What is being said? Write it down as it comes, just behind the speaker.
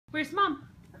Where's Mom?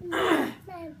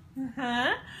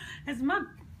 Uh-huh. That's Mom.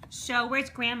 Show, where's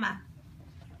Grandma?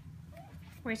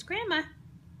 Where's Grandma?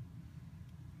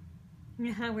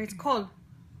 Uh-huh. Where's Cole?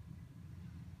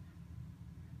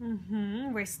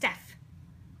 Where's Steph?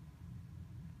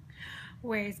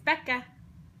 Where's Becca?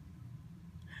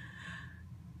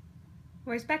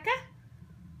 Where's Becca?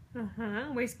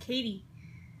 Where's Katie?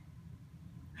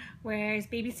 Where's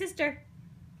baby sister?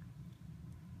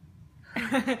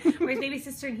 Where's baby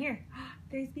sister in here?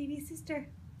 There's baby sister.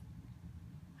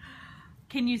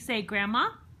 Can you say Grandma?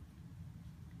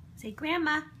 Say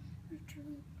Grandma.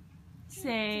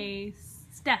 Say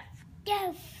Steph.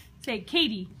 Say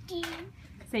Katie.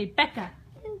 Say Becca.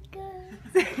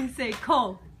 Say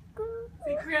Cole.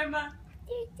 Say Grandma.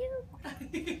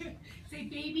 Say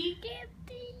baby.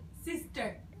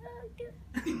 Sister.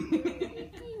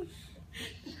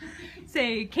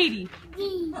 Say Katie.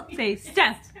 Say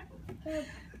Steph.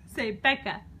 Say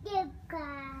Becca.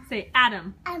 Say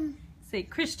Adam. Say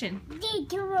Christian.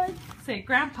 Say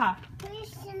Grandpa.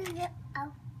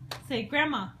 Say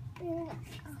Grandma.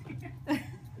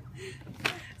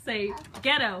 Say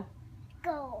Ghetto.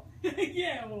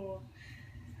 Yeah. Oh,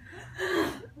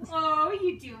 what are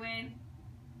you doing?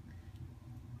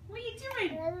 What are you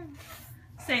doing?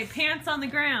 Say pants on the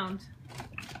ground.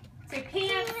 Say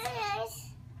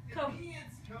pants. Go.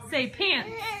 Say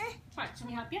pants. All right, should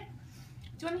we help you?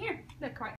 Do you want to hear? Look, right.